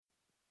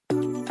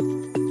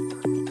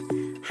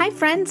Hi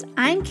friends,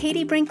 I'm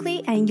Katie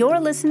Brinkley and you're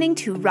listening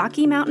to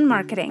Rocky Mountain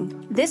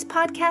Marketing. This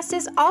podcast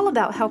is all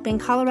about helping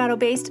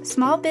Colorado-based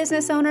small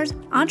business owners,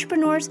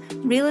 entrepreneurs,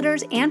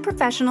 realtors, and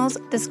professionals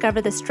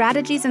discover the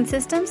strategies and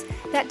systems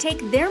that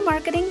take their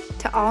marketing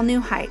to all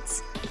new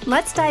heights.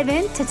 Let's dive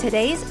into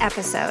today's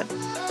episode.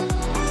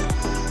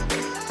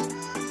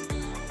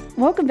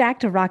 Welcome back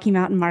to Rocky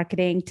Mountain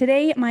Marketing.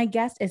 Today, my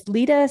guest is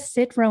Lida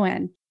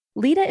Citroen.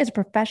 Lida is a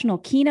professional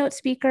keynote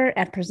speaker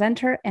and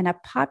presenter and a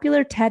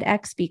popular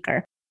TEDx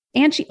speaker.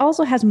 And she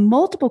also has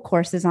multiple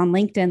courses on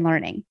LinkedIn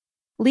Learning.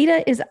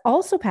 Lida is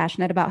also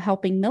passionate about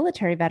helping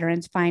military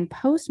veterans find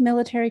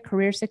post-military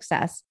career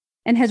success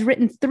and has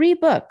written 3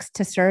 books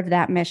to serve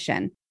that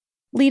mission.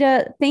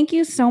 Lida, thank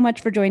you so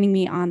much for joining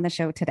me on the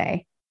show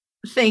today.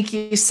 Thank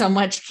you so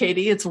much,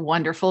 Katie. It's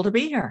wonderful to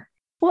be here.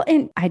 Well,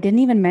 and I didn't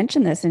even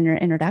mention this in your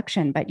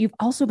introduction, but you've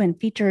also been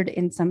featured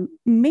in some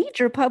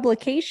major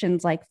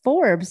publications like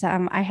Forbes.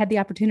 I had the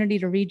opportunity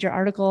to read your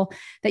article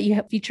that you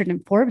have featured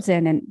in Forbes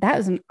and that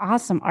was an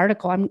awesome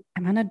article. I'm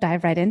going to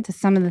dive right into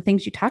some of the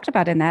things you talked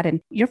about in that.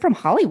 And you're from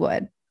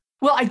Hollywood.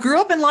 Well, I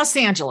grew up in Los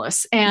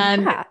Angeles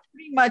and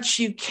pretty much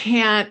you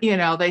can't,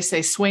 they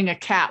say swing a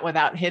cat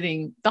without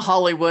hitting the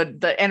Hollywood,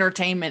 the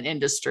entertainment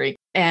industry.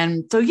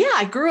 And so,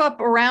 I grew up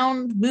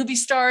around movie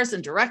stars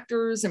and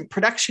directors and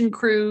production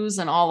crews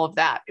and all of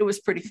that. It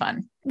was pretty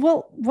fun.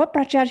 Well, what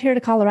brought you out here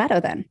to Colorado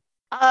then?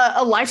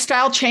 A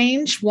lifestyle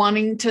change,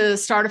 wanting to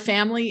start a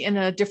family in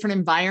a different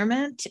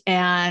environment,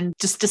 and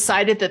just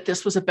decided that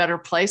this was a better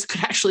place.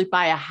 Could actually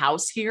buy a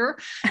house here.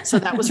 So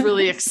that was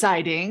really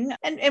exciting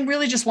and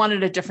really just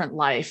wanted a different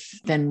life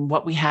than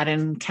what we had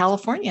in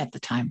California at the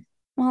time.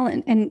 Well,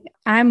 and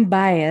I'm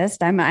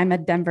biased. I'm a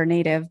Denver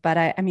native, but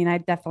I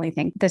definitely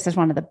think this is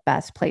one of the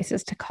best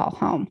places to call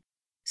home.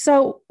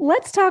 So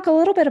let's talk a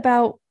little bit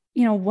about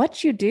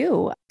what you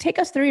do. Take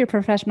us through your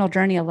professional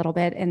journey a little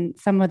bit and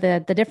some of the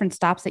different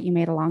stops that you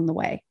made along the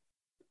way.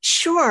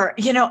 Sure.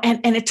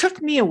 And it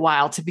took me a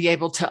while to be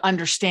able to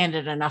understand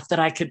it enough that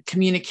I could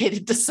communicate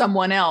it to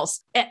someone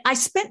else. I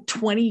spent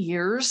 20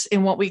 years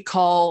in what we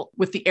call,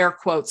 with the air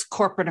quotes,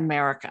 corporate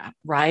America,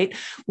 right?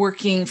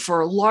 Working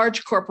for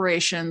large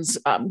corporations,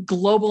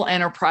 global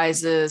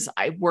enterprises.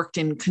 I worked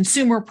in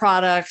consumer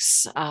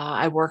products.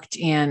 I worked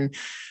in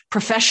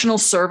professional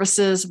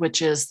services,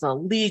 which is the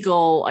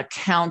legal,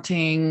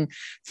 accounting,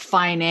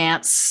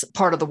 finance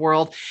part of the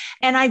world.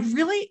 And I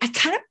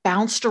kind of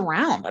bounced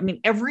around.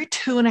 Every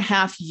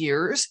 2.5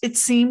 years, it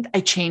seemed I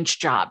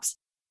changed jobs.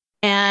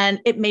 And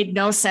it made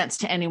no sense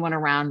to anyone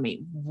around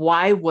me.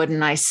 Why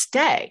wouldn't I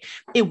stay?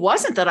 It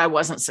wasn't that I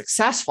wasn't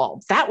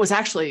successful. That was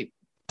actually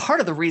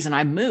part of the reason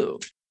I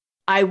moved.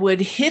 I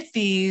would hit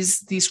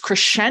these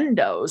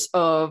crescendos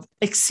of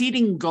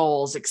exceeding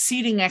goals,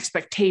 exceeding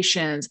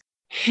expectations,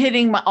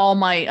 hitting all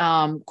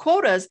my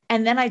quotas.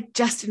 And then I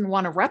just didn't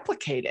want to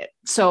replicate it.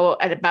 So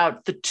at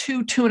about the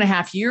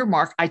 2.5 year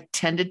mark, I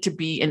tended to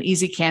be an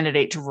easy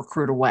candidate to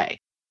recruit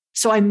away.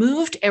 So I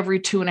moved every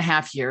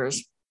 2.5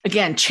 years,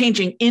 again,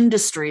 changing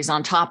industries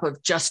on top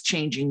of just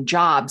changing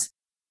jobs.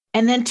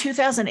 And then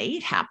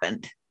 2008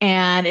 happened,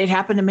 and it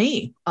happened to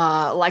me.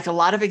 Like a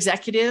lot of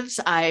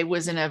executives, I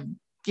was in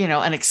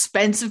an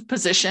expensive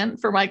position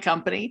for my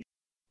company.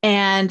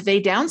 And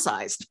they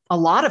downsized. A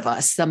lot of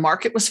us, the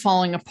market was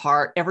falling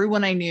apart.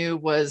 Everyone I knew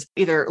was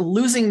either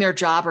losing their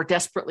job or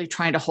desperately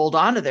trying to hold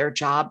on to their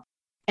job.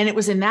 And it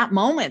was in that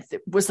moment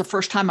that was the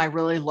first time I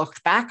really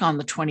looked back on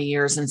the 20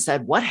 years and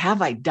said, what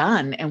have I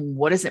done? And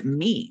what does it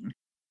mean?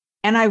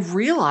 And I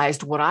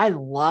realized what I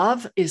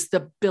love is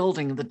the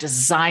building, the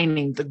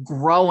designing, the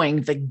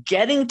growing, the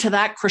getting to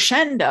that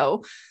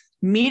crescendo,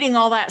 meeting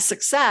all that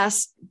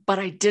success, but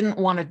I didn't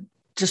want to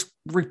just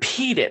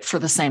repeat it for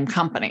the same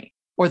company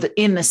or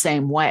in the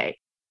same way.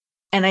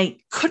 And I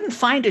couldn't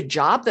find a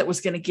job that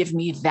was going to give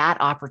me that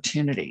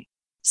opportunity.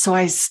 So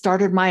I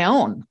started my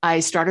own.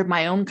 I started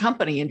my own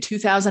company in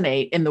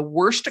 2008 in the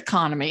worst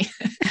economy.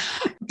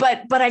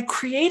 But I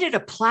created a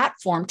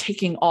platform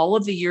taking all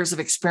of the years of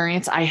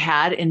experience I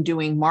had in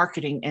doing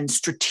marketing and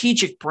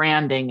strategic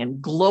branding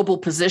and global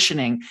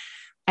positioning.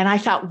 And I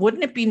thought,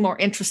 wouldn't it be more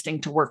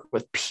interesting to work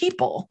with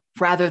people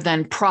rather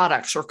than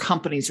products or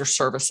companies or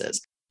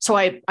services? So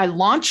I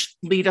launched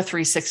Lida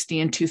 360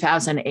 in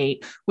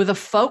 2008 with a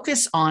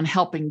focus on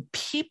helping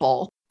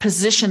people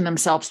position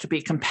themselves to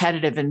be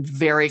competitive in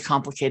very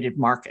complicated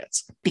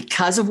markets.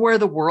 Because of where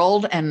the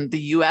world and the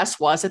US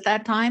was at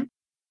that time,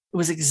 it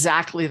was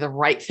exactly the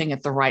right thing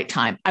at the right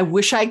time. I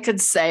wish I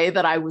could say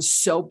that I was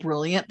so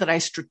brilliant that I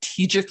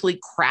strategically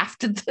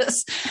crafted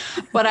this,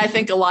 but I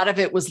think a lot of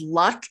it was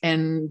luck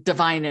and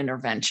divine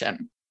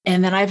intervention.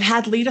 And then I've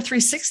had Lida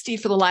 360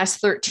 for the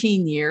last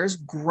 13 years,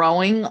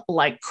 growing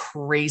like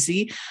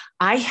crazy.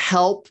 I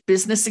help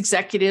business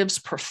executives,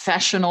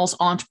 professionals,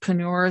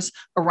 entrepreneurs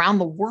around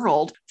the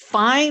world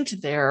find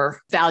their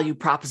value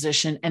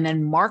proposition and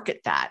then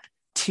market that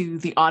to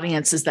the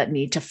audiences that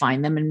need to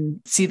find them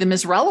and see them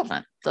as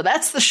relevant. So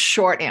that's the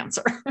short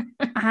answer.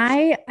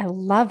 I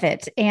love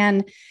it.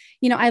 And,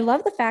 I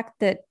love the fact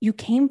that you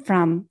came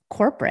from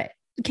corporate.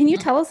 Can you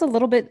tell us a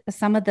little bit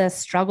some of the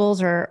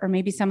struggles or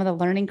maybe some of the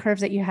learning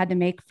curves that you had to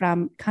make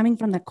from coming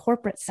from the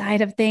corporate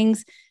side of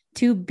things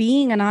to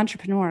being an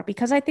entrepreneur?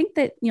 Because I think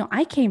that,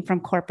 I came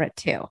from corporate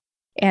too.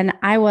 And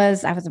I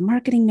was a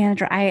marketing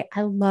manager. I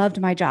loved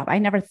my job. I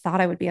never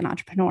thought I would be an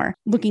entrepreneur.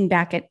 Looking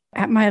back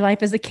at my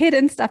life as a kid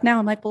and stuff now,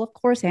 I'm like, well, of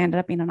course I ended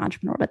up being an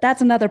entrepreneur, but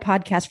that's another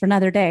podcast for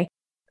another day.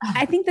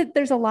 I think that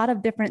there's a lot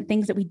of different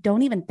things that we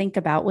don't even think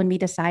about when we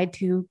decide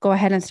to go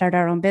ahead and start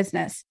our own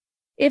business.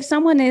 If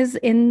someone is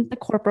in the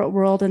corporate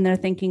world and they're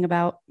thinking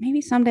about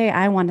maybe someday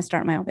I want to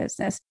start my own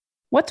business,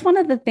 what's one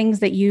of the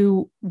things that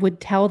you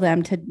would tell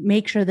them to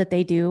make sure that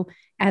they do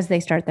as they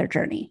start their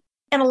journey?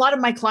 And a lot of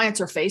my clients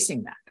are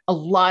facing that. A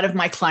lot of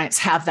my clients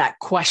have that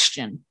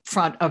question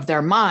front of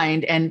their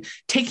mind, and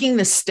taking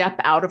the step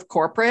out of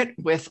corporate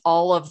with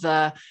all of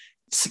the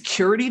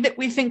security that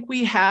we think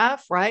we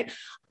have, right,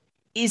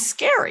 is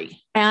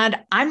scary. And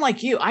I'm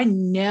like you, I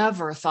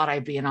never thought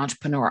I'd be an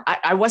entrepreneur.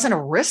 I wasn't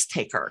a risk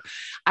taker.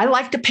 I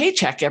liked a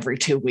paycheck every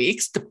 2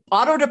 weeks,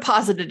 auto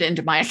deposited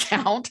into my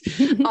account,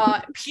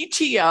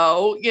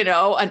 PTO,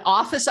 an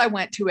office I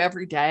went to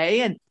every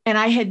day. And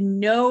I had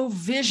no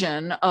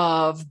vision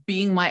of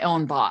being my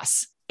own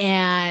boss.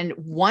 And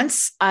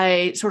once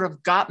I sort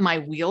of got my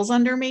wheels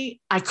under me,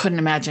 I couldn't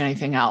imagine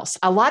anything else.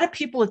 A lot of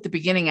people at the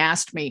beginning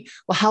asked me,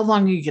 well, how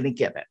long are you going to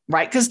give it?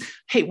 Right? Because,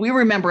 hey, we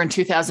remember in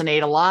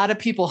 2008, a lot of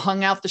people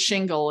hung out the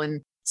shingle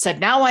and said,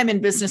 now I'm in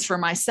business for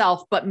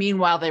myself. But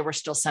meanwhile, they were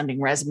still sending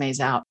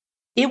resumes out.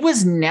 It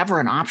was never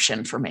an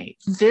option for me.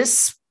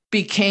 This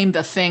became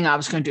the thing I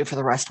was going to do for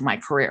the rest of my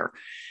career.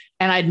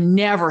 And I'd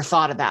never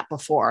thought of that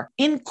before.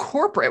 In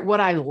corporate, what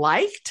I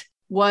liked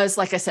was,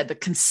 like I said, the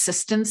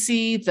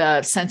consistency,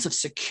 the sense of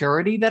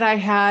security that I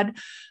had,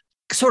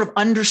 sort of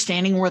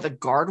understanding where the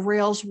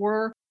guardrails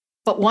were.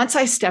 But once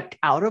I stepped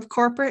out of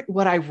corporate,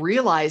 what I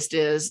realized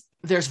is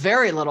there's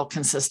very little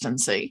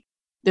consistency.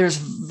 There's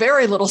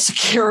very little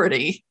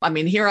security. I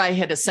mean, here I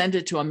had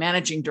ascended to a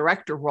managing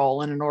director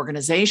role in an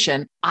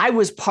organization. I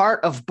was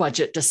part of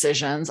budget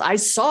decisions. I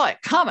saw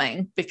it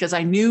coming because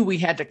I knew we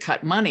had to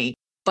cut money.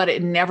 But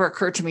it never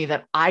occurred to me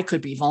that I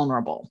could be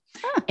vulnerable.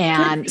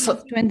 And so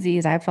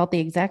twinsies, I felt the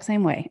exact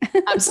same way.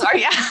 I'm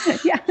sorry. Yeah,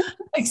 yeah,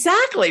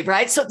 exactly.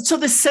 Right. So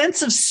the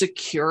sense of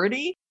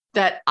security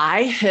that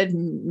I had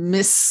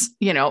misaligned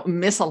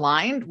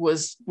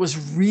was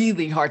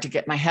really hard to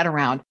get my head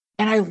around.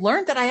 And I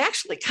learned that I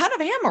actually kind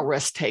of am a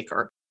risk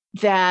taker,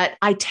 that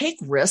I take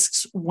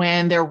risks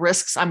when they're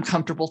risks I'm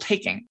comfortable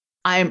taking.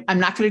 I'm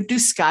not going to do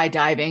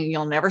skydiving.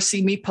 You'll never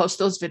see me post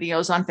those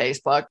videos on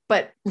Facebook,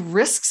 but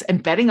risks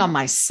and betting on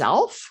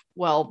myself,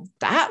 well,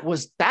 that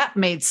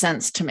made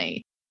sense to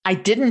me. I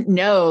didn't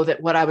know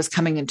that what I was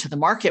coming into the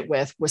market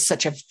with was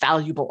such a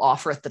valuable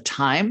offer at the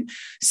time.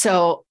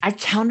 So I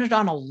counted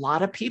on a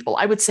lot of people.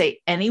 I would say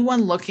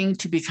anyone looking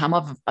to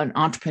become an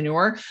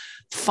entrepreneur,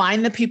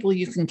 find the people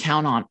you can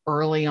count on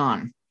early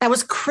on. That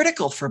was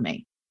critical for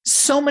me.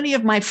 So many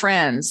of my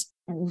friends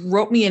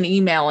wrote me an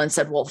email and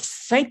said, well,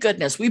 thank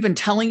goodness, we've been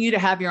telling you to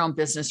have your own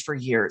business for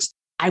years.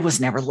 I was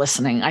never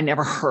listening. I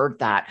never heard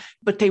that,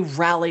 but they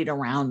rallied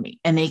around me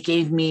and they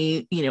gave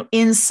me,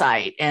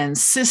 insight and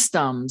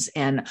systems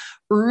and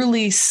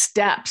early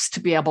steps to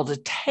be able to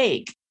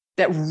take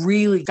that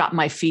really got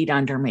my feet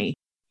under me.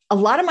 A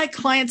lot of my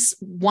clients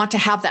want to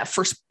have that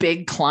first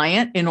big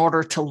client in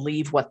order to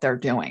leave what they're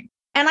doing.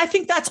 And I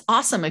think that's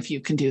awesome if you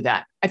can do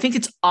that. I think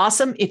it's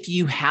awesome if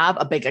you have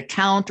a big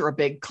account or a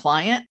big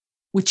client,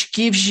 which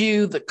gives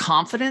you the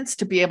confidence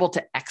to be able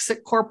to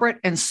exit corporate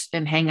and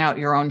hang out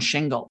your own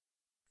shingle.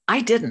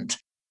 I didn't.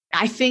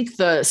 I think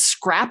the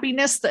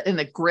scrappiness and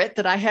the grit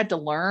that I had to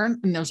learn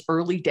in those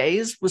early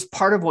days was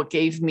part of what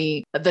gave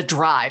me the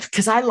drive,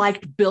 because I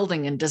liked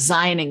building and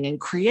designing and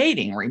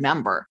creating,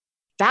 remember.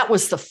 That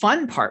was the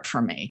fun part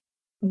for me.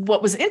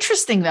 What was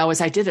interesting, though, is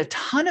I did a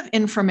ton of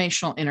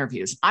informational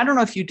interviews. I don't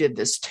know if you did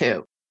this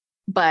too,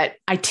 but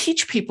I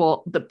teach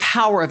people the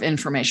power of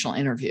informational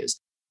interviews.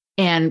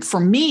 And for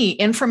me,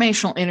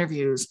 informational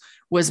interviews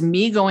was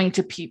me going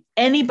to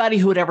anybody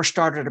who had ever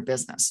started a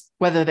business,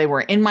 whether they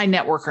were in my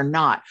network or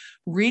not,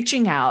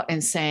 reaching out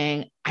and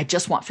saying, I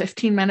just want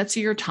 15 minutes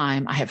of your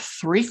time. I have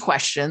 3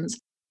 questions,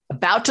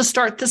 about to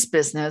start this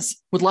business,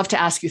 would love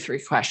to ask you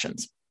 3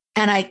 questions.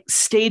 And I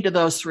stayed to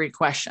those 3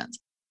 questions.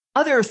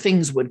 Other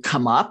things would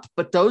come up,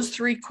 but those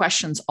 3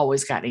 questions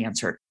always got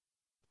answered.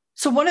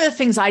 So one of the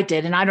things I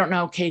did, and I don't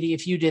know, Katie,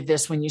 if you did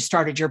this when you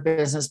started your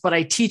business, but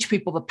I teach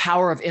people the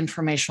power of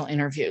informational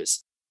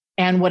interviews.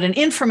 And what an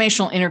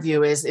informational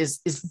interview is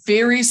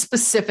very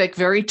specific,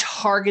 very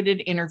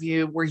targeted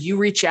interview where you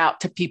reach out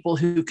to people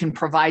who can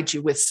provide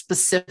you with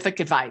specific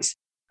advice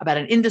about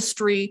an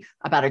industry,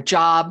 about a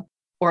job,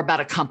 or about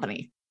a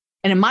company.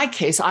 And in my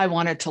case, I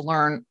wanted to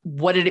learn,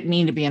 what did it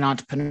mean to be an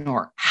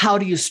entrepreneur? How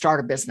do you start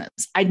a business?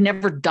 I'd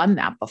never done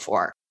that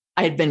before.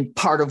 I had been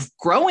part of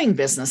growing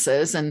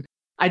businesses and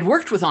I'd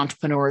worked with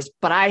entrepreneurs,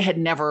 but I had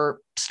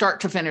never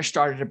start to finish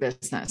started a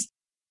business.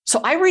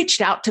 So I reached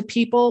out to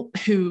people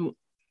who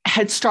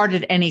had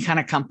started any kind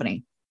of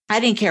company. I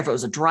didn't care if it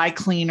was a dry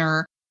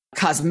cleaner,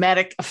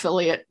 cosmetic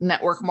affiliate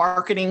network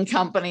marketing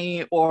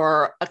company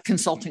or a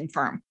consulting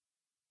firm.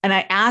 And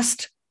I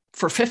asked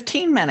for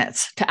 15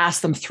 minutes to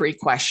ask them 3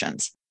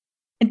 questions.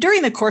 And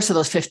during the course of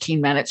those 15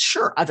 minutes,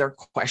 sure, other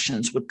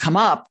questions would come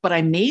up, but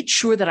I made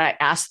sure that I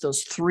asked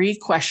those 3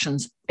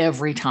 questions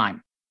every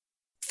time.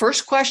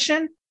 First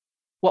question,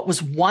 what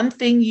was one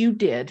thing you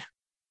did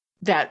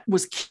that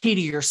was key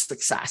to your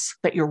success,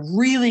 that you're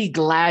really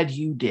glad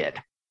you did?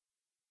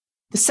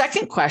 The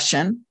second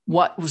question,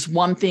 what was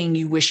one thing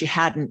you wish you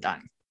hadn't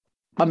done,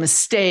 a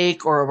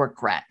mistake or a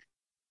regret?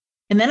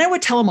 And then I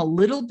would tell them a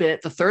little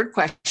bit, the third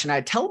question,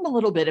 I'd tell them a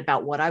little bit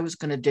about what I was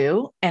going to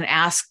do and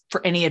ask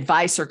for any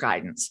advice or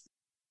guidance.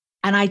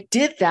 And I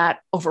did that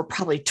over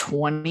probably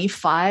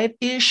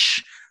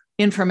 25-ish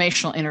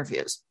informational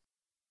interviews.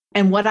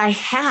 And what I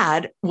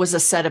had was a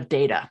set of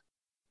data.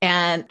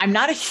 And I'm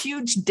not a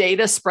huge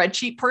data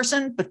spreadsheet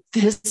person, but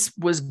this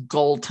was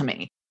gold to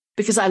me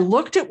because I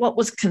looked at what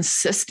was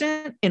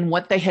consistent in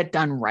what they had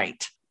done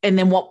right. And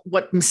then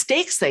what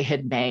mistakes they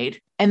had made.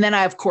 And then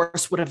I, of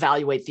course, would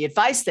evaluate the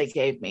advice they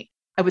gave me.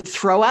 I would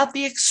throw out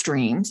the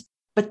extremes,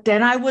 but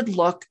then I would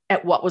look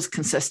at what was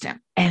consistent.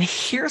 And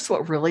here's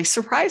what really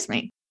surprised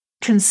me.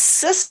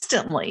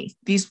 Consistently,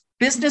 these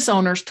business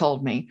owners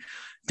told me,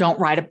 don't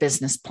write a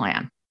business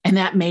plan. And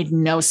that made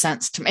no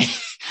sense to me.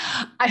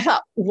 I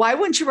thought, why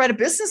wouldn't you write a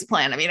business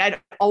plan? I mean, I'd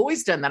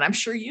always done that. I'm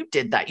sure you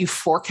did that. You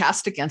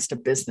forecast against a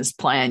business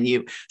plan.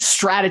 You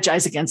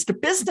strategize against a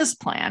business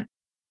plan.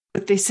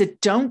 But they said,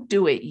 don't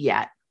do it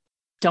yet.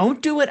 Don't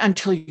do it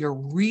until you're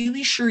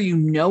really sure you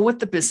know what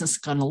the business is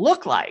going to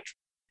look like,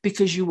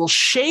 because you will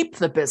shape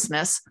the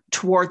business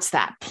towards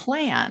that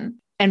plan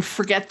and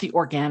forget the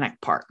organic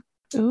part.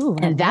 Ooh,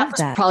 and that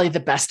was probably the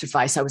best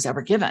advice I was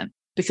ever given.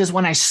 Because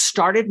when I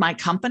started my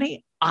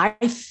company, I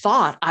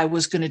thought I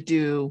was going to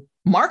do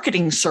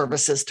marketing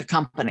services to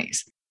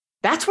companies.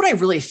 That's what I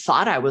really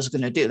thought I was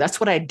going to do. That's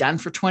what I had done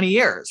for 20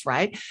 years,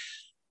 right?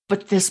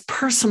 But this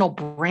personal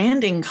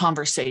branding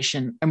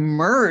conversation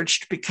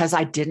emerged because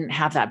I didn't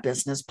have that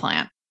business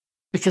plan,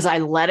 because I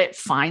let it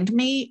find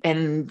me.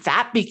 And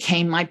that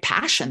became my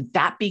passion.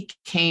 That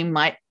became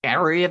my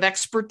area of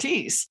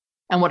expertise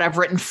and what I've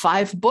written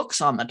 5 books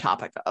on the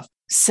topic of.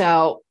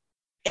 So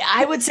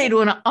I would say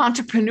to an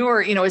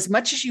entrepreneur, as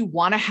much as you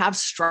want to have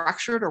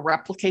structure to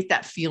replicate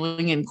that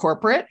feeling in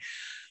corporate,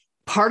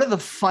 part of the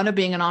fun of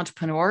being an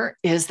entrepreneur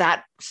is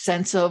that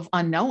sense of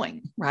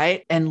unknowing,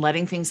 right? And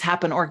letting things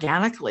happen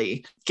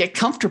organically. Get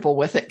comfortable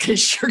with it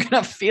because you're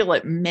going to feel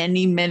it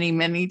many, many,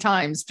 many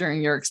times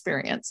during your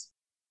experience.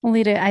 Well,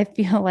 Lita, I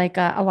feel like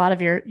a lot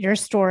of your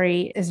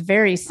story is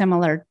very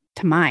similar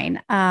to mine.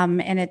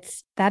 And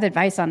it's that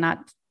advice on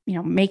not,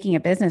 making a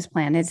business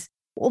plan is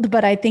old,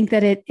 but I think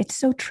that it's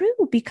so true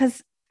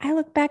because I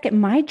look back at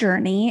my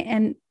journey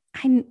and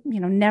I,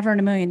 never in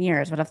a million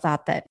years would have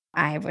thought that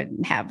I would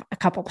have a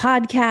couple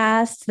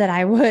podcasts, that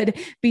I would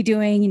be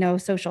doing,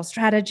 social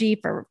strategy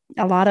for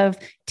a lot of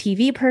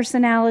TV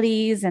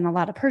personalities and a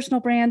lot of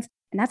personal brands.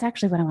 And that's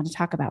actually what I want to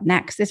talk about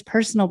next is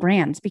personal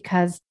brands,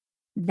 because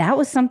that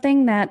was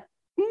something that,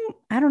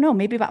 I don't know,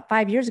 maybe about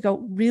 5 years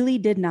ago really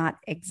did not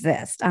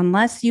exist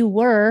unless you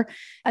were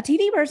a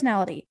TV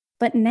personality.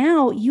 But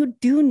now you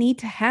do need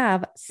to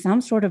have some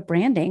sort of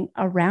branding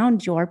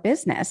around your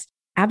business.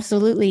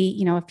 Absolutely.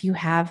 If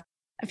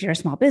you're a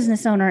small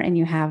business owner and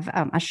you have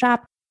a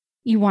shop,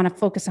 you want to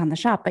focus on the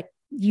shop, but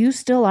you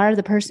still are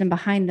the person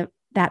behind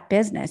that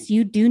business.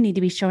 You do need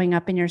to be showing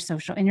up in your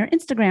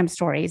Instagram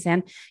stories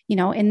and,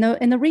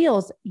 in the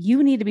reels,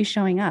 you need to be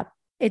showing up.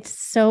 It's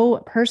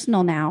so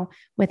personal now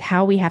with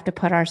how we have to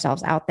put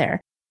ourselves out there.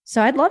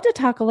 So I'd love to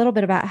talk a little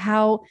bit about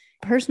how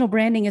personal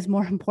branding is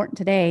more important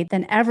today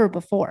than ever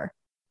before.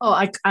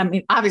 Oh, I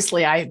mean,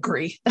 obviously, I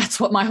agree. That's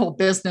what my whole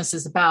business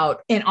is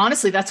about. And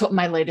honestly, that's what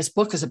my latest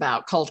book is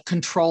about, called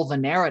Control the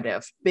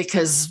Narrative,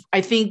 because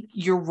I think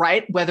you're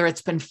right, whether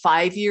it's been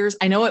 5 years.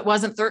 I know it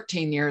wasn't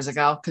 13 years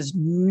ago because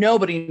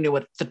nobody knew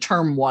what the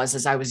term was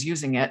as I was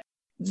using it.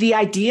 The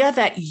idea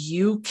that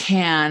you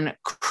can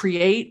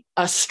create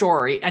a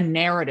story, a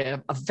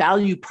narrative, a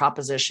value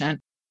proposition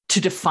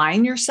to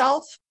define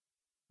yourself,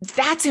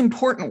 that's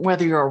important,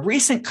 whether you're a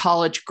recent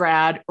college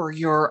grad or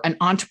you're an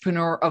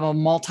entrepreneur of a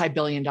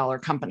multi-billion-dollar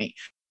company.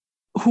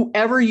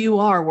 Whoever you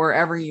are,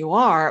 wherever you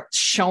are,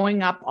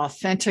 showing up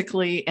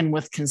authentically and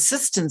with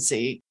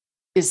consistency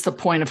is the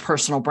point of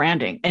personal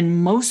branding.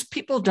 And most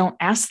people don't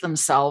ask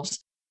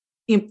themselves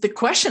the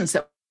questions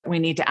that we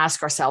need to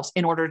ask ourselves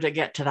in order to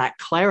get to that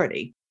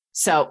clarity.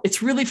 So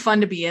it's really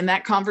fun to be in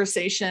that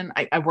conversation.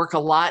 I work a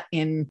lot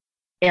in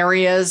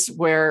areas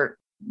where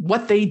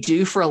what they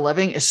do for a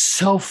living is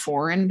so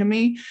foreign to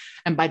me.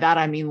 And by that,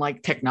 I mean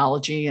like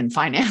technology and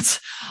finance.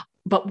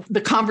 But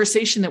the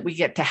conversation that we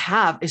get to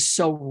have is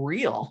so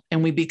real,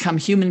 and we become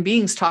human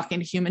beings talking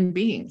to human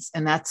beings.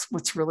 And that's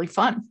what's really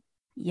fun.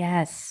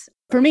 Yes.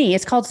 For me,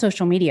 it's called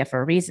social media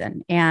for a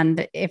reason.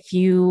 And if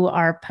you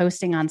are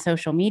posting on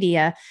social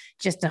media,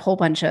 just a whole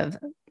bunch of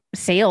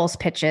sales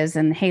pitches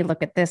and, hey,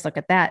 look at this, look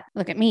at that,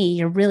 look at me,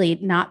 you're really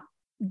not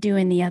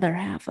doing the other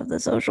half of the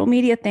social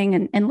media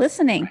thing and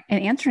listening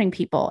and answering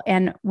people.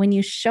 And when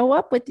you show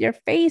up with your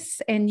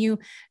face and you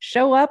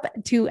show up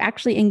to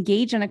actually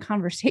engage in a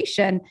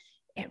conversation,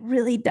 it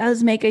really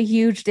does make a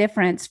huge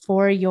difference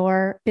for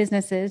your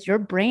businesses, your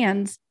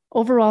brands,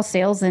 overall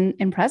sales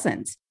and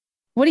presence.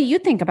 What do you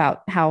think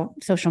about how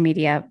social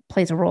media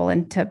plays a role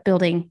into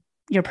building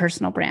your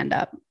personal brand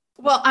up?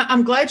 Well,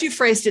 I'm glad you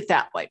phrased it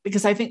that way,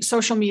 because I think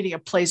social media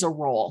plays a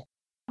role.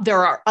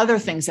 There are other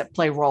things that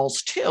play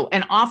roles too.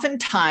 And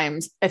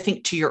oftentimes, I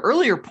think to your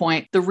earlier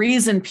point, the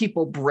reason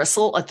people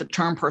bristle at the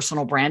term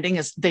personal branding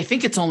is they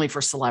think it's only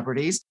for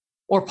celebrities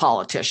or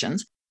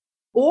politicians,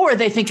 or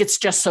they think it's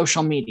just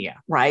social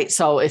media, right?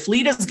 So if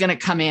Lita's going to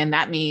come in,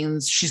 that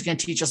means she's going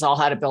to teach us all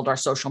how to build our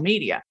social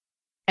media.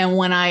 And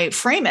when I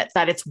frame it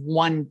that it's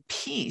one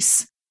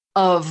piece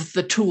of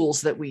the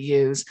tools that we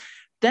use,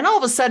 then all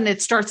of a sudden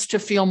it starts to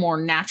feel more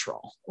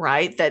natural,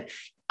 right? That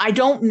I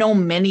don't know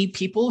many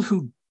people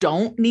who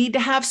don't need to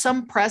have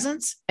some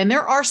presence. And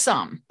there are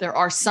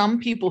some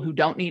people who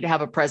don't need to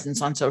have a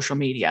presence on social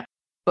media.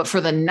 But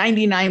for the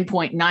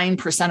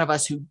 99.9% of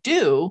us who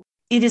do,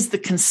 it is the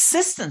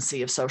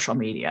consistency of social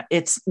media.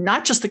 It's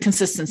not just the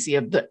consistency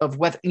of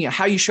whether,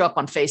 how you show up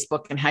on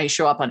Facebook and how you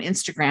show up on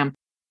Instagram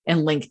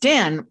and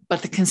LinkedIn,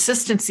 but the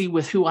consistency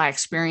with who I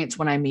experience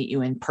when I meet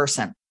you in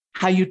person,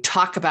 how you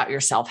talk about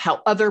yourself,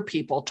 how other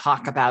people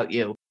talk about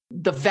you,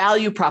 the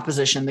value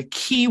proposition, the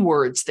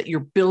keywords that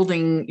you're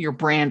building your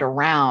brand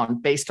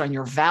around based on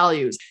your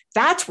values.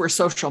 That's where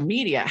social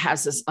media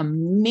has this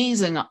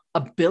amazing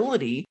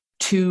ability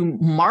to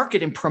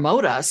market and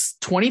promote us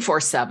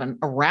 24/7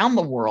 around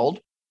the world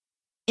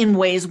in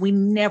ways we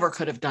never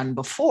could have done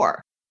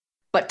before.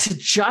 But to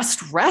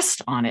just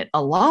rest on it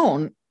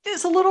alone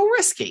is a little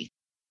risky.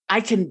 I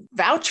can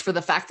vouch for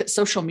the fact that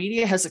social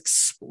media has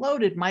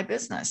exploded my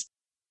business.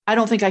 I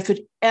don't think I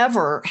could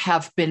ever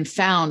have been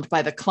found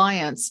by the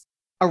clients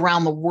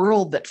around the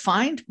world that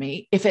find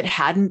me if it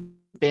hadn't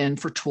been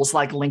for tools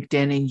like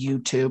LinkedIn and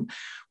YouTube,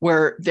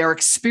 where they're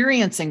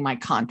experiencing my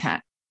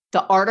content.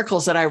 The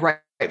articles that I write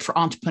for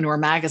Entrepreneur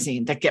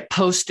Magazine that get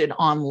posted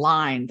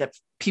online that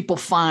people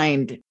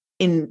find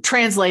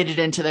translated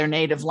into their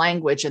native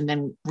language and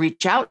then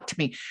reach out to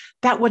me,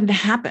 that wouldn't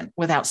happen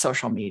without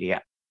social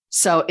media.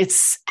 So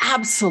it's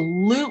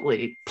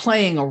absolutely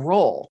playing a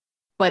role,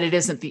 but it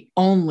isn't the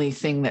only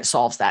thing that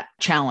solves that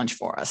challenge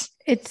for us.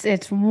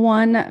 It's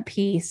one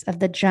piece of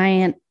the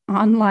giant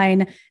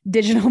online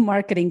digital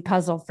marketing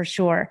puzzle for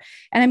sure.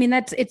 And I mean,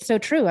 it's so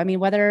true. I mean,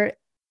 whether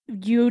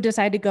you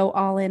decide to go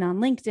all in on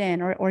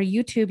LinkedIn or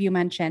YouTube, you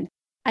mentioned,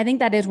 I think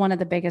that is one of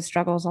the biggest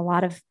struggles a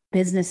lot of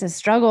businesses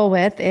struggle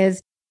with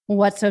is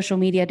what social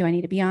media do I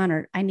need to be on,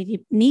 or I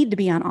need to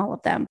be on all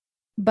of them.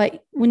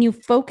 But when you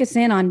focus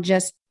in on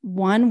just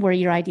one where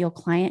your ideal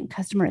client and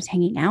customer is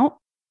hanging out,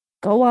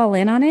 go all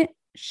in on it,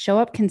 show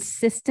up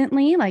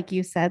consistently, like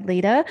you said,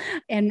 Lita,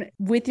 and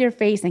with your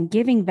face and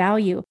giving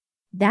value.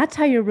 That's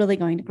how you're really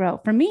going to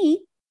grow. For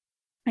me,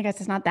 I guess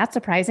it's not that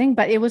surprising,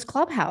 but it was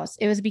Clubhouse.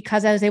 It was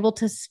because I was able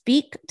to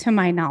speak to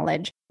my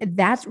knowledge.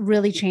 That's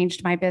really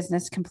changed my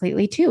business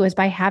completely too, is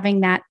by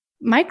having that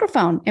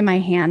microphone in my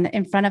hand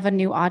in front of a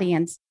new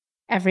audience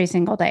every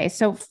single day.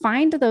 So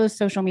find those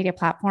social media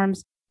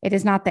platforms. It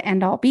is not the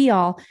end all be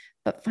all,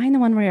 but find the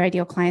one where your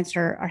ideal clients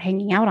are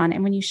hanging out on.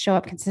 And when you show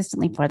up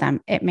consistently for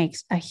them, it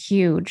makes a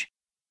huge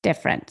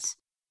difference.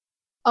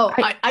 Oh,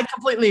 I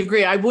completely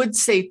agree. I would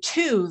say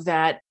too,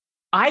 that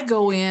I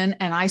go in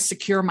and I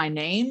secure my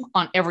name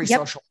on every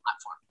social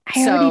platform.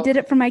 I already did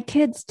it for my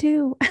kids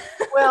too.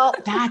 Well,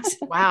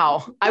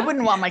 wow. I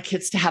wouldn't want my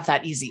kids to have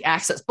that easy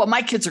access, but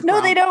my kids are grown.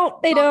 No, they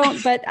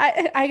don't. But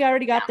I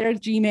already got their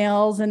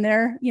Gmails and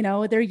their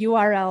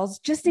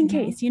URLs just in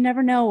case. You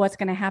never know what's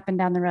going to happen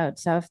down the road.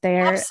 So if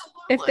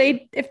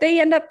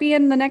they end up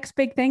being the next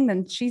big thing,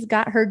 then she's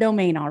got her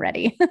domain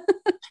already.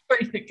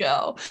 Ready to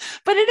go.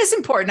 But it is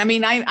important. I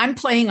mean, I'm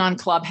playing on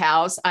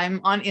Clubhouse. I'm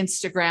on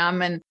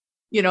Instagram and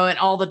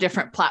all the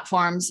different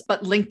platforms,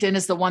 but LinkedIn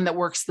is the one that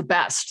works the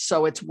best.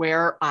 So it's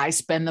where I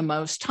spend the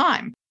most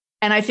time.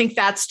 And I think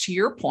that's to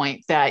your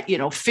point that,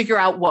 figure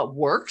out what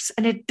works.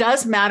 And it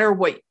does matter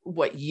what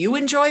you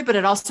enjoy, but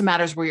it also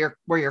matters where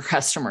your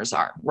customers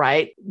are,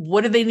 right?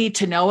 What do they need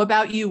to know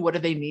about you? What do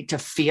they need to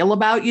feel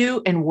about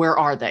you? And where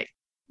are they?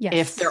 Yes.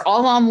 If they're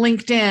all on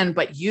LinkedIn,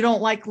 but you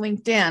don't like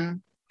LinkedIn,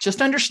 just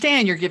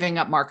understand you're giving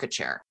up market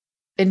share.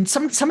 And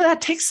some of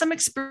that takes some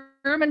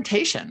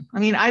experimentation. I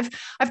mean, I've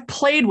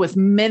played with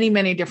many,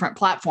 many different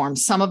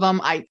platforms. Some of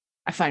them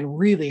I find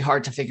really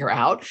hard to figure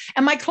out,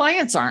 and my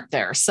clients aren't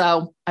there.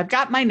 So I've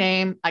got my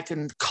name. I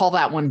can call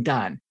that one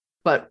done.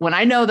 But when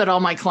I know that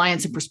all my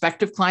clients and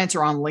prospective clients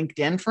are on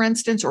LinkedIn, for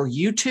instance, or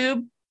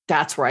YouTube,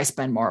 that's where I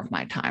spend more of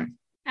my time.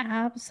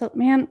 Absolutely,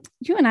 man.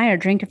 You and I are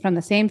drinking from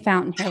the same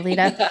fountain here,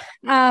 Lita.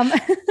 Well,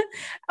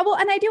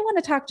 and I do want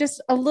to talk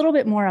just a little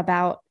bit more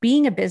about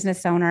being a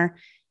business owner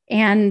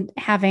and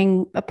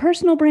having a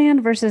personal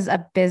brand versus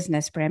a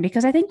business brand,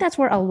 because I think that's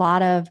where a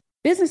lot of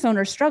business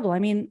owners struggle. I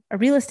mean, a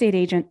real estate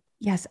agent,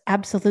 yes,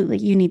 absolutely.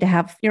 You need to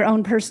have your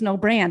own personal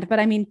brand. But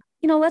I mean,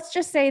 let's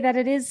just say that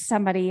it is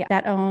somebody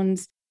that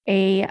owns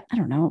I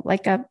don't know,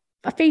 like a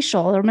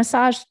facial or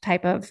massage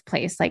type of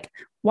place. Like,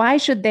 why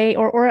should they,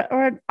 or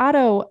an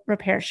auto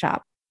repair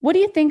shop? What do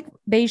you think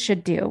they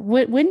should do?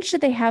 When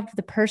should they have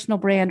the personal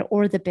brand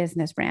or the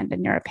business brand,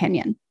 in your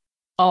opinion?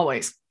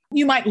 Always.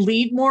 You might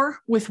lead more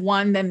with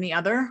one than the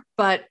other,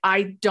 but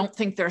I don't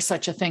think there's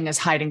such a thing as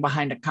hiding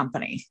behind a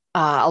company.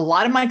 A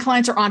lot of my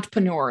clients are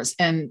entrepreneurs,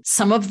 and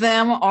some of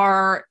them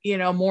are,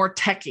 more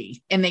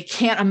techie, and they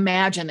can't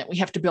imagine that we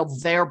have to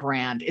build their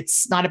brand.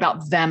 It's not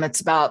about them.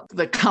 It's about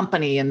the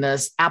company and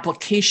the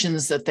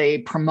applications that they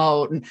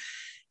promote. And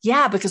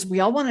yeah, because we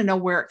all want to know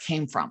where it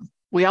came from.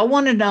 We all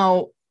want to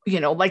know,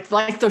 like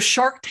those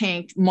Shark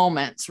Tank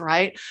moments,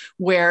 right?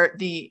 Where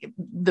the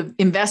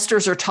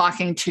investors are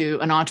talking to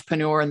an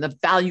entrepreneur and the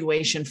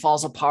valuation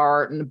falls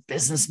apart and the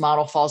business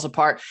model falls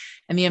apart.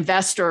 And the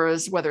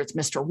investors, whether it's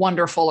Mr.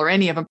 Wonderful or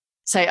any of them,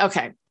 say,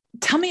 okay,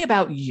 tell me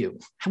about you.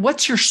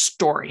 What's your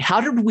story?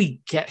 How did we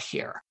get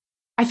here?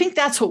 I think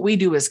that's what we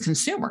do as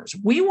consumers.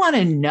 We want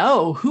to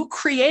know who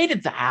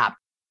created the app,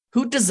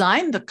 who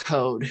designed the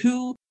code,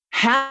 who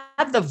had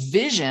the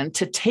vision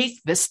to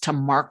take this to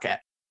market.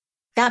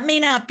 That may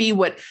not be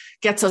what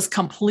gets us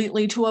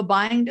completely to a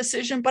buying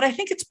decision, but I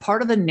think it's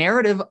part of the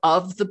narrative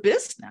of the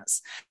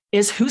business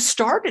is who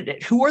started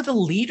it, who are the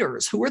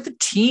leaders, who are the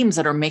teams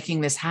that are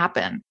making this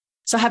happen.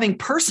 So having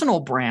personal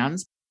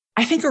brands,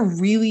 I think, are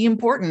really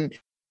important.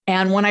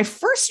 And when I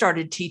first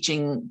started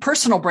teaching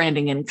personal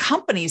branding in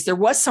companies, there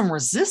was some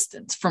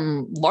resistance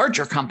from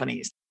larger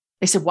companies.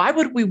 They said, why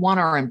would we want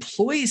our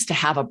employees to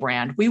have a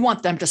brand? We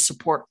want them to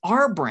support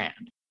our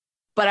brand.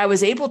 But I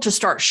was able to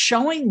start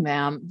showing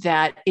them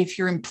that if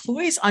your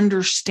employees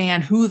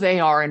understand who they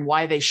are and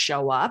why they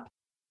show up,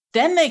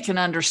 then they can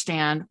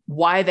understand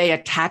why they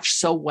attach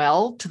so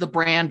well to the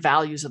brand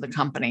values of the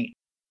company.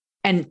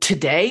 And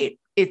today,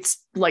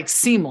 it's like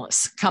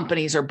seamless.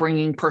 Companies are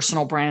bringing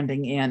personal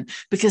branding in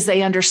because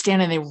they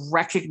understand and they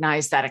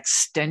recognize that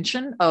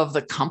extension of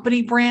the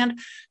company brand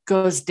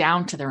goes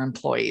down to their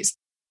employees.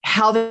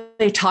 How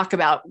they talk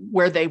about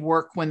where they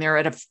work when they're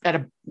at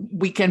a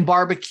weekend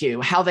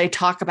barbecue, how they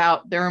talk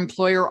about their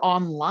employer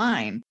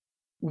online,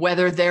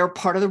 whether they're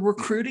part of the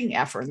recruiting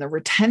effort and the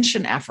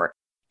retention effort.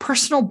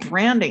 Personal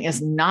branding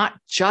is not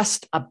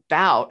just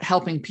about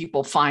helping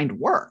people find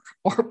work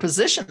or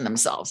position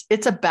themselves.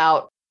 It's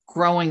about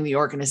growing the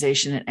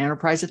organization and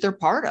enterprise that they're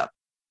part of.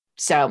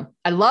 So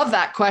I love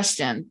that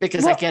question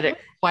because I get it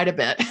quite a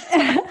bit.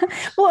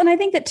 Well, and I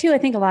think that too, I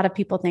think a lot of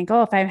people think,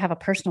 oh, if I have a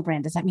personal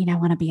brand, does that mean I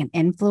want to be an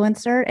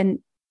influencer? And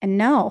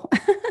no,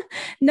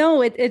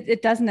 no,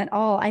 it doesn't at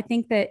all. I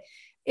think that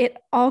it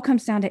all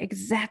comes down to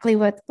exactly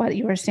what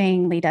you were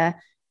saying, Lita.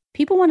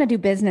 People want to do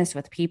business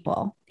with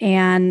people.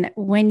 And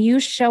when you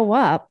show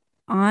up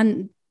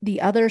on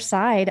the other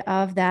side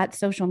of that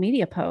social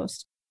media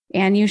post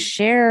and you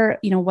share,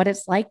 what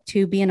it's like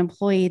to be an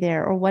employee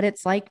there or what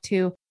it's like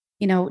to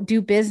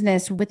do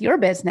business with your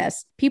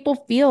business,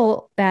 people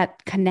feel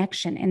that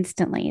connection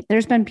instantly.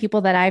 There's been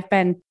people that I've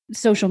been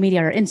social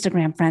media or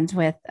Instagram friends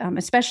with,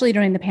 especially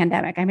during the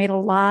pandemic. I made a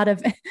lot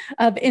of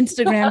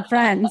Instagram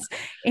friends.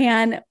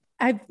 And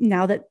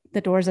now that the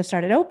doors have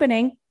started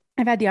opening,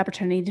 I've had the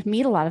opportunity to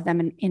meet a lot of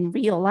them in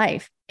real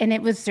life. And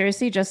it was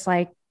seriously just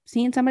like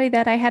seeing somebody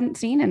that I hadn't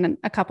seen in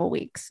a couple of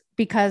weeks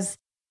because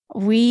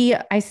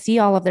I see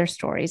all of their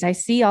stories. I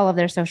see all of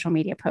their social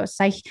media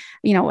posts. I,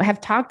 have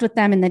talked with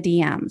them in the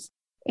DMs.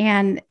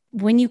 And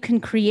when you can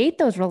create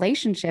those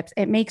relationships,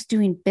 it makes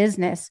doing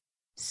business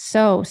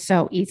so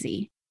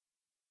easy.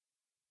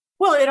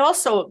 Well, it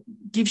also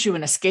gives you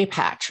an escape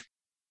hatch.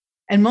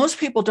 And most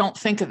people don't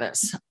think of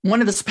this. One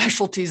of the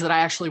specialties that I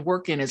actually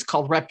work in is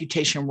called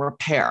reputation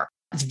repair.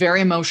 It's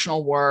very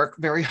emotional work,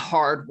 very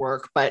hard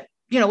work. But,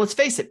 let's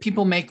face it,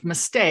 people make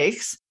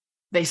mistakes.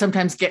 They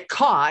sometimes get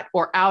caught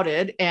or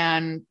outed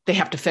and they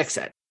have to fix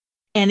it.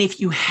 And if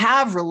you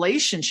have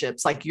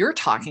relationships like you're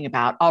talking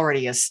about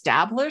already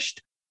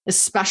established,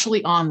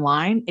 especially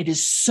online, it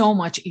is so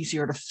much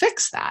easier to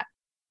fix that.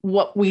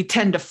 What we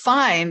tend to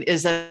find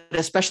is that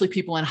especially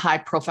people in high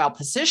profile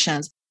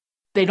positions,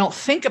 they don't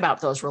think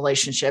about those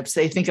relationships.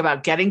 They think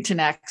about getting to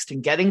next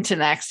and getting to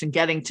next and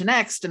getting to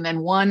next. And then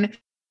one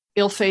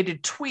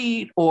ill-fated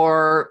tweet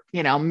or,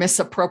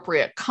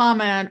 misappropriate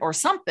comment or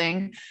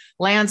something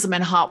lands them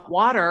in hot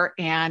water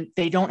and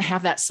they don't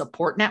have that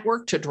support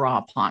network to draw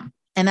upon.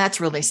 And that's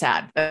really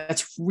sad.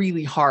 That's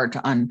really hard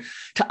to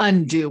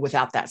undo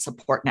without that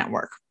support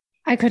network.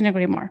 I couldn't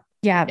agree more.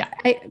 Yeah.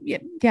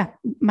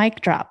 Mic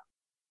drop.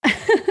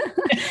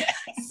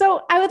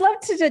 So I would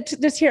love to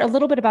just hear a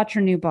little bit about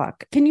your new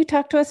book. Can you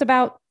talk to us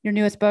about your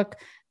newest book,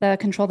 The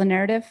Control the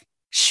Narrative?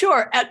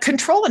 Sure.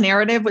 Control the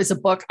Narrative is a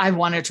book I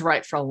wanted to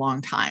write for a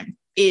long time.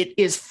 It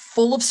is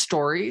full of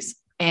stories,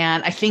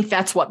 and I think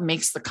that's what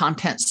makes the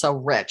content so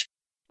rich.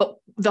 But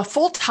the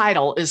full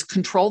title is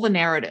Control the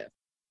Narrative,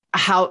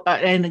 how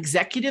an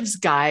executive's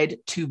guide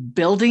to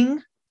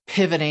building,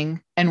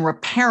 pivoting, and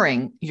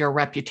repairing your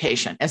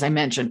reputation. As I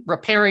mentioned,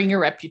 repairing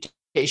your reputation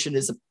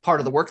is a part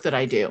of the work that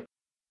I do.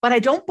 But I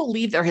don't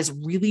believe there has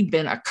really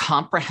been a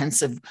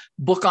comprehensive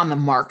book on the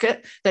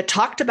market that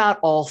talked about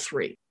all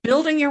three.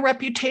 Building your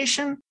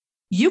reputation.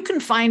 You can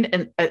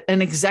find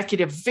an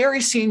executive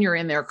very senior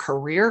in their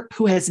career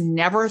who has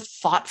never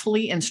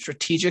thoughtfully and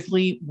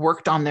strategically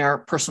worked on their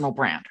personal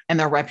brand and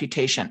their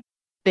reputation.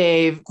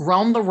 They've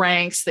grown the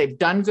ranks, they've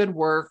done good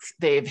work,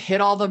 they've hit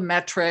all the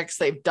metrics,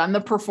 they've done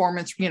the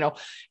performance,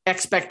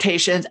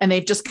 expectations, and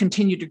they've just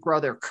continued to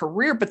grow their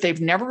career, but they've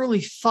never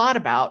really thought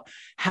about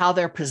how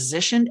they're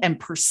positioned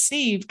and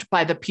perceived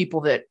by the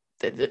people that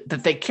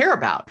they care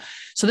about.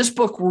 So this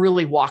book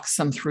really walks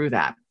them through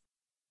that.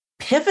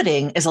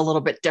 Pivoting is a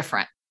little bit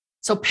different.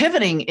 So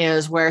pivoting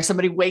is where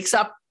somebody wakes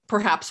up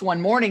perhaps one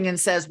morning and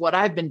says, what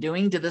I've been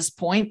doing to this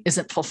point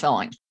isn't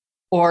fulfilling,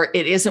 or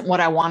it isn't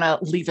what I want to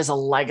leave as a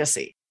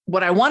legacy.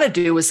 What I want to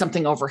do is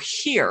something over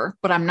here,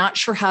 but I'm not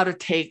sure how to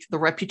take the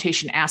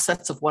reputation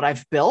assets of what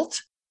I've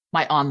built,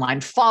 my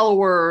online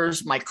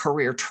followers, my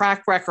career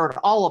track record,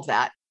 all of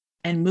that,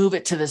 and move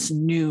it to this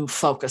new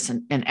focus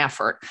and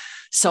effort.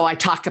 So I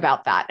talk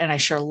about that, and I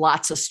share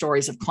lots of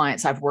stories of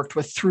clients I've worked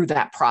with through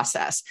that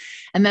process.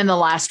 And then the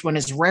last one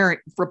is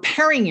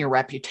repairing your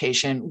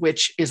reputation,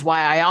 which is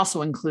why I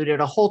also included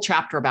a whole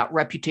chapter about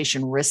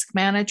reputation risk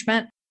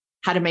management,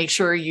 how to make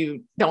sure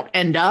you don't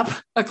end up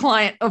a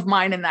client of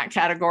mine in that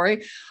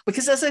category.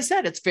 Because as I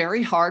said, it's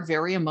very hard,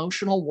 very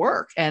emotional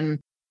work. And,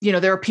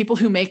 there are people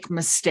who make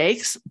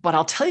mistakes, but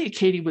I'll tell you,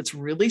 Katie, what's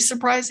really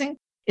surprising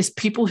is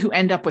people who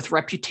end up with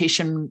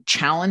reputation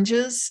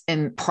challenges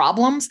and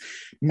problems,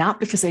 not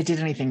because they did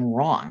anything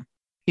wrong,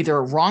 either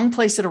a wrong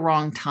place at a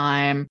wrong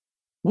time,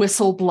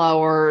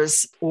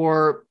 whistleblowers,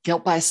 or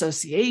guilt by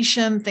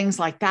association, things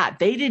like that.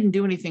 They didn't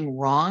do anything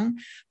wrong,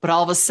 but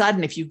all of a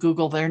sudden, if you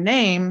Google their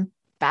name,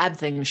 bad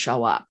things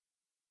show up.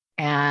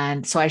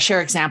 And so I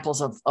share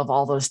examples of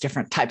all those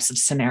different types of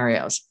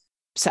scenarios.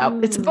 So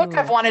It's a book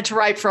I've wanted to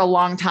write for a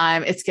long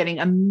time. It's getting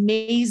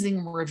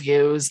amazing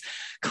reviews.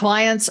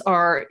 Clients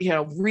are,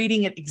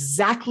 reading it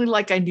exactly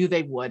like I knew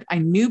they would. I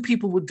knew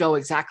people would go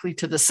exactly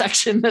to the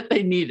section that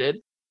they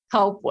needed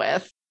help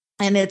with.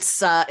 And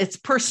it's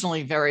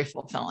personally very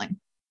fulfilling.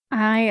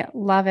 I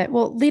love it.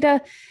 Well,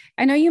 Lita,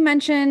 I know you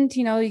mentioned,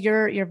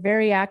 you're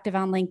very active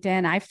on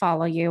LinkedIn. I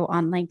follow you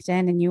on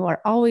LinkedIn, and you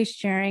are always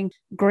sharing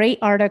great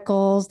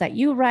articles that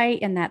you write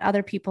and that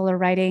other people are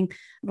writing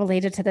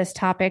related to this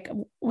topic.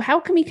 How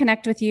can we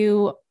connect with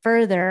you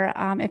further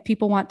if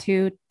people want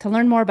to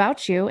learn more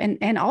about you?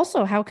 And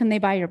also, how can they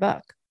buy your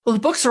book? Well, the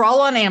books are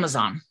all on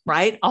Amazon,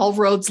 right? All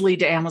roads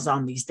lead to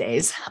Amazon these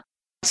days.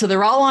 So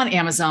they're all on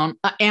Amazon.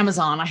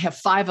 I have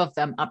 5 of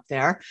them up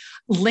there.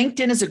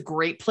 LinkedIn is a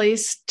great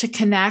place to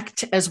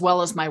connect, as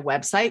well as my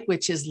website,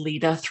 which is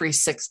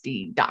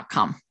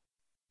lita360.com.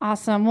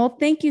 Awesome. Well,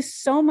 thank you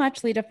so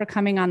much, Lita, for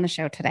coming on the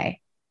show today.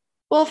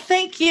 Well,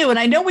 thank you. And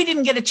I know we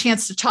didn't get a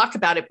chance to talk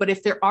about it, but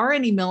if there are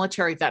any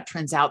military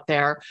veterans out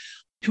there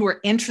who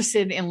are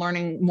interested in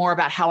learning more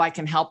about how I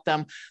can help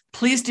them,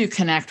 please do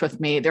connect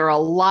with me. There are a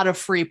lot of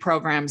free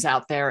programs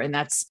out there, and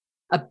that's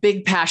a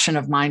big passion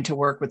of mine to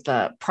work with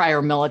the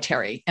prior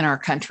military in our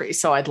country.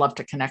 So I'd love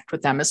to connect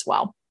with them as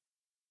well.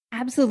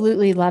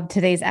 Absolutely loved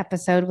today's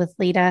episode with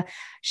Lita.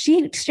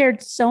 She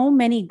shared so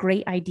many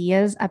great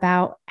ideas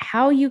about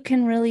how you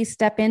can really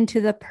step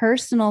into the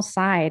personal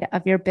side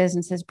of your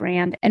business's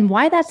brand and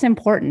why that's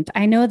important.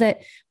 I know that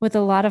with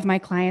a lot of my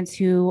clients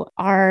who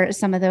are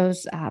some of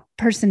those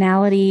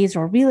personalities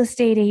or real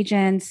estate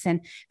agents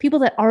and people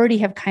that already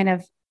have kind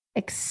of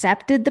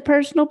accepted the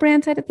personal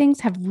brand side of things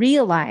have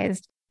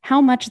realized how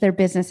much their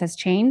business has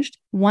changed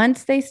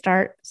once they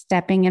start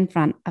stepping in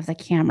front of the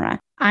camera.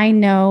 I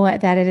know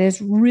that it is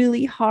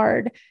really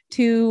hard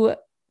to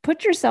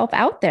put yourself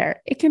out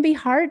there. It can be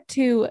hard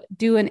to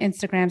do an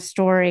Instagram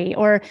story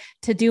or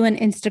to do an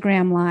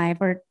Instagram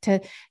live or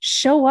to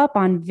show up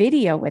on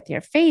video with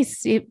your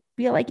face. You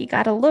feel like you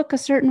got to look a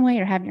certain way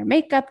or have your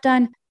makeup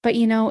done. But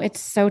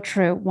it's so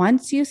true.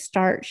 Once you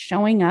start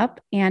showing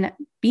up and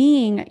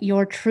being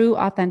your true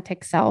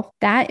authentic self,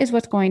 that is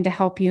what's going to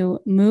help you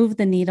move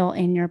the needle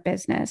in your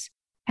business.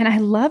 And I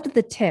loved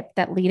the tip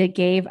that Lita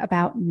gave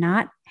about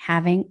not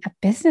having a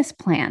business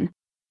plan.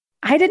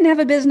 I didn't have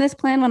a business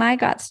plan when I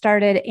got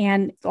started.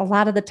 And a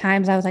lot of the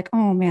times I was like,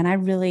 oh man,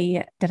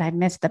 did I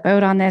miss the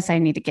boat on this? I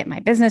need to get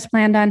my business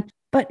plan done.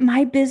 But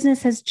my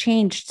business has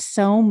changed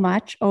so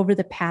much over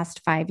the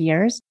past 5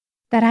 years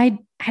that I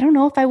don't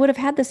know if I would have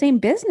had the same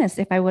business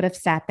if I would have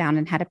sat down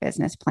and had a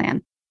business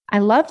plan. I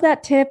love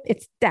that tip.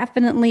 It's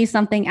definitely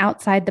something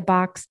outside the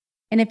box.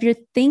 And if you're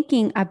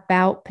thinking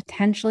about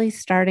potentially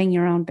starting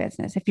your own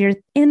business, if you're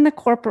in the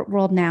corporate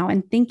world now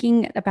and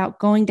thinking about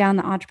going down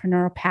the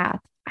entrepreneurial path,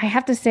 I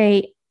have to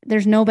say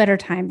there's no better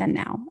time than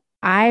now.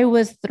 I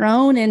was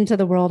thrown into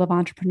the world of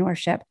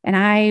entrepreneurship and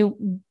I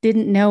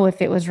didn't know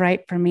if it was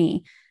right for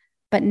me.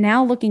 But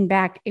now looking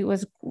back, it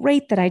was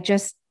great that I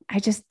just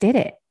did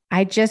it.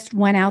 I just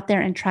went out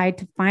there and tried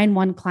to find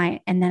one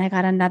client, and then I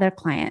got another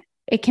client.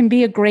 It can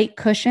be a great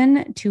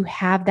cushion to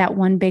have that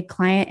one big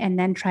client and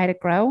then try to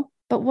grow.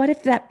 But what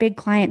if that big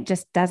client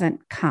just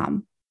doesn't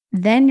come?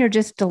 Then you're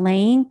just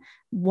delaying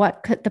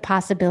what the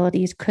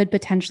possibilities could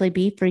potentially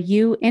be for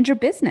you and your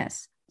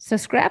business. So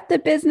scrap the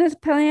business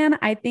plan.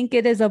 I think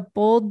it is a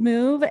bold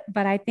move,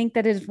 but I think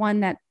that is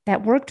one that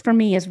worked for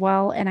me as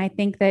well. And I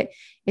think that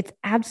it's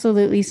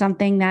absolutely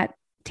something that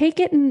take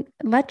it and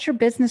let your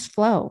business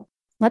flow.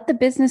 Let the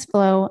business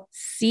flow,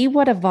 see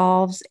what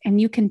evolves,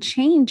 and you can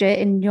change it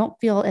and you don't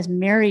feel as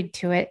married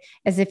to it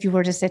as if you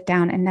were to sit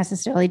down and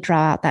necessarily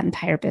draw out that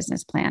entire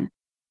business plan.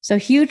 So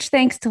huge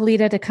thanks to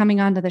Lita to coming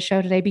onto the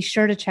show today. Be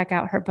sure to check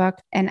out her book,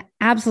 and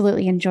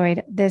absolutely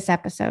enjoyed this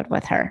episode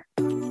with her.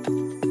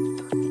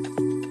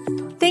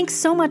 Thanks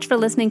so much for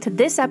listening to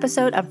this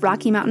episode of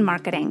Rocky Mountain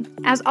Marketing.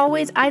 As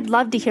always, I'd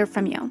love to hear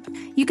from you.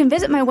 You can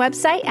visit my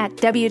website at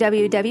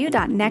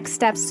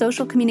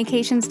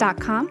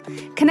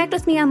www.nextstepsocialcommunications.com, connect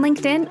with me on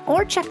LinkedIn,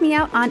 or check me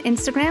out on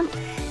Instagram.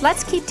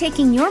 Let's keep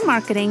taking your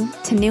marketing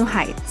to new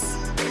heights.